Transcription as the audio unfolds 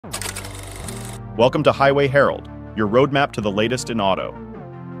Welcome to Highway Herald, your roadmap to the latest in auto.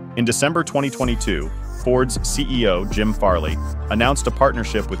 In December 2022, Ford's CEO, Jim Farley, announced a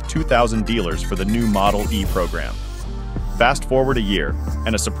partnership with 2,000 dealers for the new Model E program. Fast forward a year,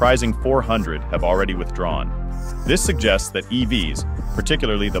 and a surprising 400 have already withdrawn. This suggests that EVs,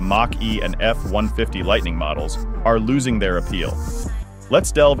 particularly the Mach-E and F-150 Lightning models, are losing their appeal.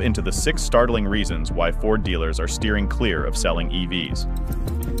 Let's delve into the 6 startling reasons why Ford dealers are steering clear of selling EVs.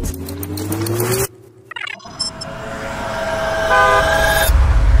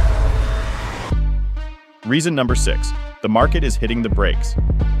 Reason number 6. The market is hitting the brakes.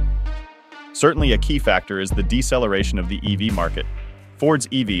 Certainly a key factor is the deceleration of the EV market. Ford's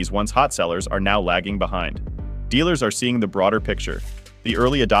EVs, once hot sellers, are now lagging behind. Dealers are seeing the broader picture. The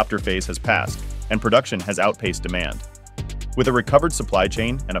early adopter phase has passed, and production has outpaced demand. With a recovered supply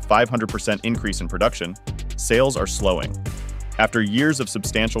chain and a 500% increase in production, sales are slowing. After years of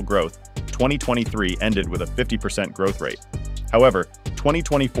substantial growth, 2023 ended with a 50% growth rate. However,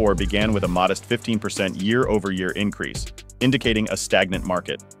 2024 began with a modest 15% year-over-year increase, indicating a stagnant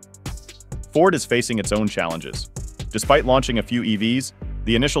market. Ford is facing its own challenges. Despite launching a few EVs,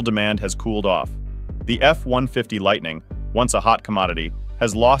 the initial demand has cooled off. The F-150 Lightning, once a hot commodity,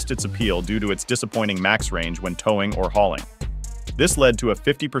 has lost its appeal due to its disappointing max range when towing or hauling. This led to a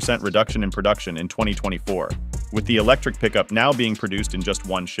 50% reduction in production in 2024, with the electric pickup now being produced in just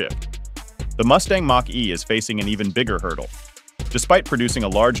one shift. The Mustang Mach-E is facing an even bigger hurdle. Despite producing a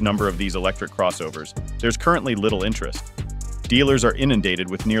large number of these electric crossovers, there's currently little interest. Dealers are inundated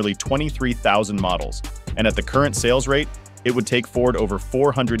with nearly 23,000 models, and at the current sales rate, it would take Ford over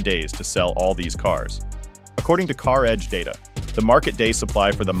 400 days to sell all these cars. According to Car Edge data, the market day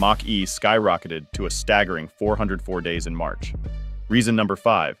supply for the Mach-E skyrocketed to a staggering 404 days in March. Reason number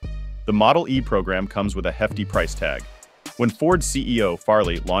 5. The Model E program comes with a hefty price tag. When Ford's CEO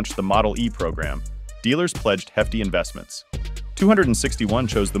Farley launched the Model E program, dealers pledged hefty investments. 261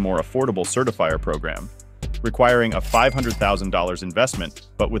 chose the more affordable certifier program, requiring a $500,000 investment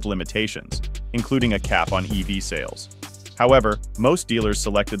but with limitations, including a cap on EV sales. However, most dealers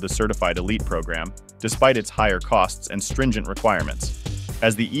selected the Certified Elite program, despite its higher costs and stringent requirements.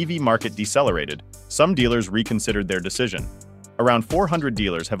 As the EV market decelerated, some dealers reconsidered their decision. Around 400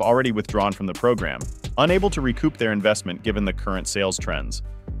 dealers have already withdrawn from the program, unable to recoup their investment given the current sales trends.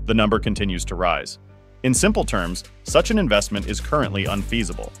 The number continues to rise. In simple terms, such an investment is currently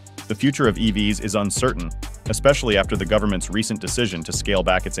unfeasible. The future of EVs is uncertain, especially after the government's recent decision to scale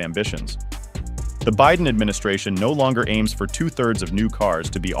back its ambitions. The Biden administration no longer aims for 2/3 of new cars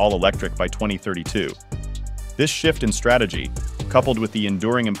to be all-electric by 2032. This shift in strategy, coupled with the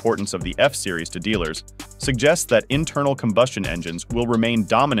enduring importance of the F-Series to dealers, suggests that internal combustion engines will remain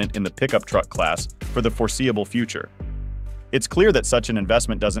dominant in the pickup truck class for the foreseeable future. It's clear that such an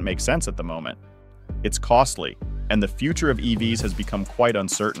investment doesn't make sense at the moment. It's costly, and the future of EVs has become quite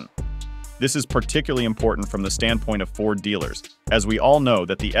uncertain. This is particularly important from the standpoint of Ford dealers, as we all know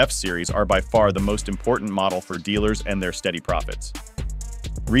that the F-Series are by far the most important model for dealers and their steady profits.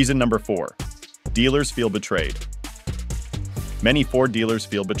 Reason number 4. Dealers feel betrayed. Many Ford dealers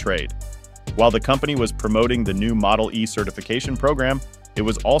feel betrayed. While the company was promoting the new Model E certification program, it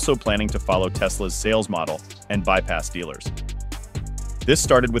was also planning to follow Tesla's sales model and bypass dealers. This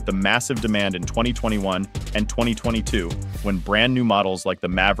started with the massive demand in 2021 and 2022 when brand new models like the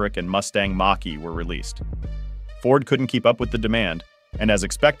Maverick and Mustang Mach-E were released. Ford couldn't keep up with the demand, and as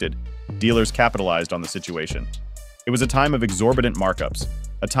expected, dealers capitalized on the situation. It was a time of exorbitant markups,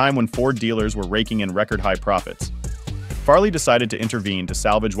 a time when Ford dealers were raking in record-high profits. Farley decided to intervene to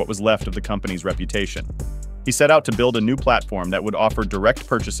salvage what was left of the company's reputation. He set out to build a new platform that would offer direct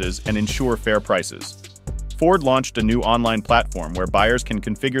purchases and ensure fair prices. Ford launched a new online platform where buyers can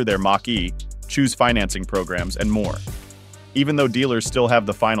configure their Mach-E, choose financing programs, and more. Even though dealers still have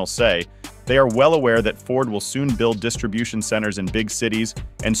the final say, they are well aware that Ford will soon build distribution centers in big cities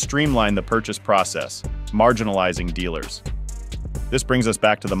and streamline the purchase process, marginalizing dealers. This brings us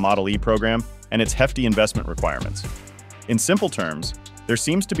back to the Model E program and its hefty investment requirements. In simple terms, there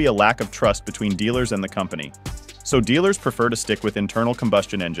seems to be a lack of trust between dealers and the company, so dealers prefer to stick with internal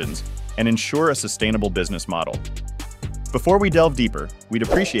combustion engines and ensure a sustainable business model. Before we delve deeper, we'd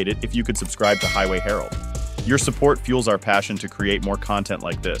appreciate it if you could subscribe to Highway Herald. Your support fuels our passion to create more content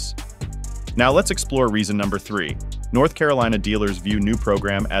like this. Now let's explore reason number 3. North Carolina dealers view new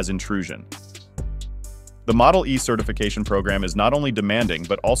program as intrusion. The Model E certification program is not only demanding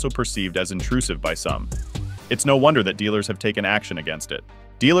but also perceived as intrusive by some. It's no wonder that dealers have taken action against it.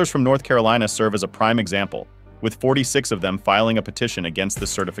 Dealers from North Carolina serve as a prime example, with 46 of them filing a petition against the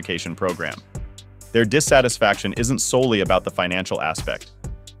certification program. Their dissatisfaction isn't solely about the financial aspect.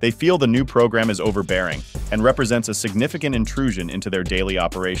 They feel the new program is overbearing and represents a significant intrusion into their daily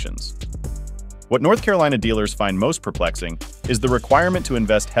operations. What North Carolina dealers find most perplexing is the requirement to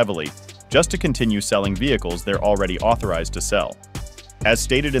invest heavily just to continue selling vehicles they're already authorized to sell. As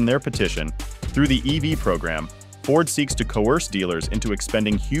stated in their petition, through the EV program, Ford seeks to coerce dealers into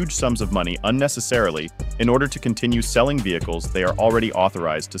expending huge sums of money unnecessarily in order to continue selling vehicles they are already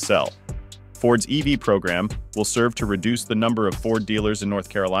authorized to sell. Ford's EV program will serve to reduce the number of Ford dealers in North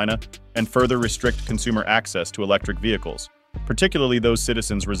Carolina and further restrict consumer access to electric vehicles, particularly those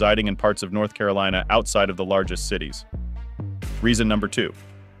citizens residing in parts of North Carolina outside of the largest cities. Reason number 2.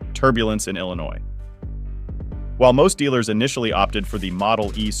 Turbulence in Illinois. While most dealers initially opted for the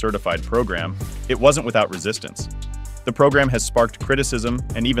Model E certified program, it wasn't without resistance. The program has sparked criticism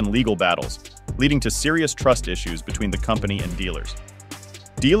and even legal battles, leading to serious trust issues between the company and dealers.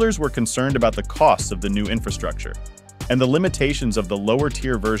 Dealers were concerned about the costs of the new infrastructure, and the limitations of the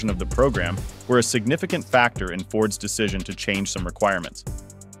lower-tier version of the program were a significant factor in Ford's decision to change some requirements.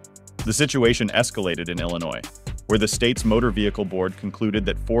 The situation escalated in Illinois, where the state's Motor Vehicle Board concluded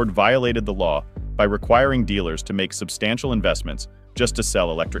that Ford violated the law by requiring dealers to make substantial investments just to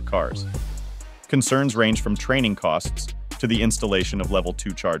sell electric cars. Concerns range from training costs to the installation of Level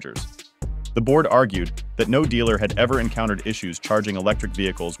 2 chargers. The board argued that no dealer had ever encountered issues charging electric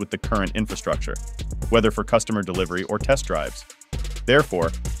vehicles with the current infrastructure, whether for customer delivery or test drives.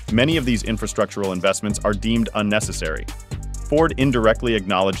 Therefore, many of these infrastructural investments are deemed unnecessary. Ford indirectly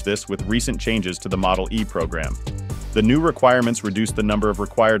acknowledged this with recent changes to the Model E program. The new requirements reduced the number of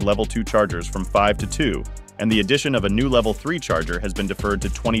required Level 2 chargers from 5 to 2, and the addition of a new Level 3 charger has been deferred to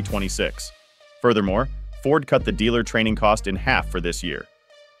 2026. Furthermore, Ford cut the dealer training cost in half for this year.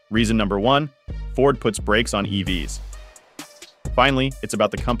 Reason number 1, Ford puts brakes on EVs. Finally, it's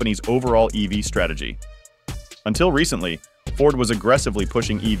about the company's overall EV strategy. Until recently, Ford was aggressively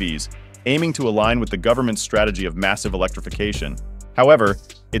pushing EVs, aiming to align with the government's strategy of massive electrification. However,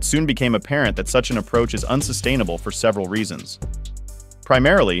 it soon became apparent that such an approach is unsustainable for several reasons.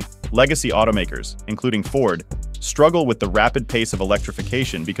 Primarily, legacy automakers, including Ford, struggle with the rapid pace of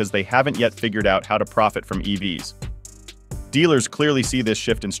electrification because they haven't yet figured out how to profit from EVs. Dealers clearly see this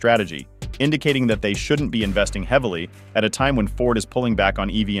shift in strategy, indicating that they shouldn't be investing heavily at a time when Ford is pulling back on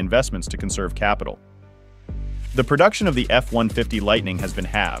EV investments to conserve capital. The production of the F-150 Lightning has been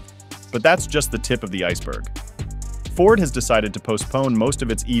halved, but that's just the tip of the iceberg. Ford has decided to postpone most of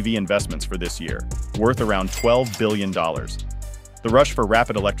its EV investments for this year, worth around $12 billion. The rush for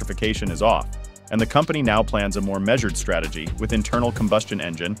rapid electrification is off, and the company now plans a more measured strategy with internal combustion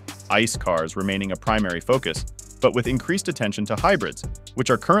engine, ICE cars remaining a primary focus, but with increased attention to hybrids, which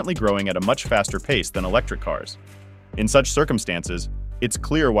are currently growing at a much faster pace than electric cars. In such circumstances, it's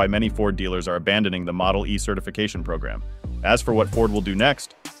clear why many Ford dealers are abandoning the Model E certification program. As for what Ford will do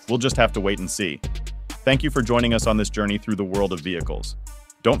next, we'll just have to wait and see. Thank you for joining us on this journey through the world of vehicles.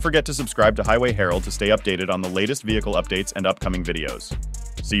 Don't forget to subscribe to Highway Herald to stay updated on the latest vehicle updates and upcoming videos.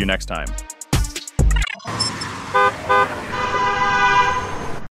 See you next time.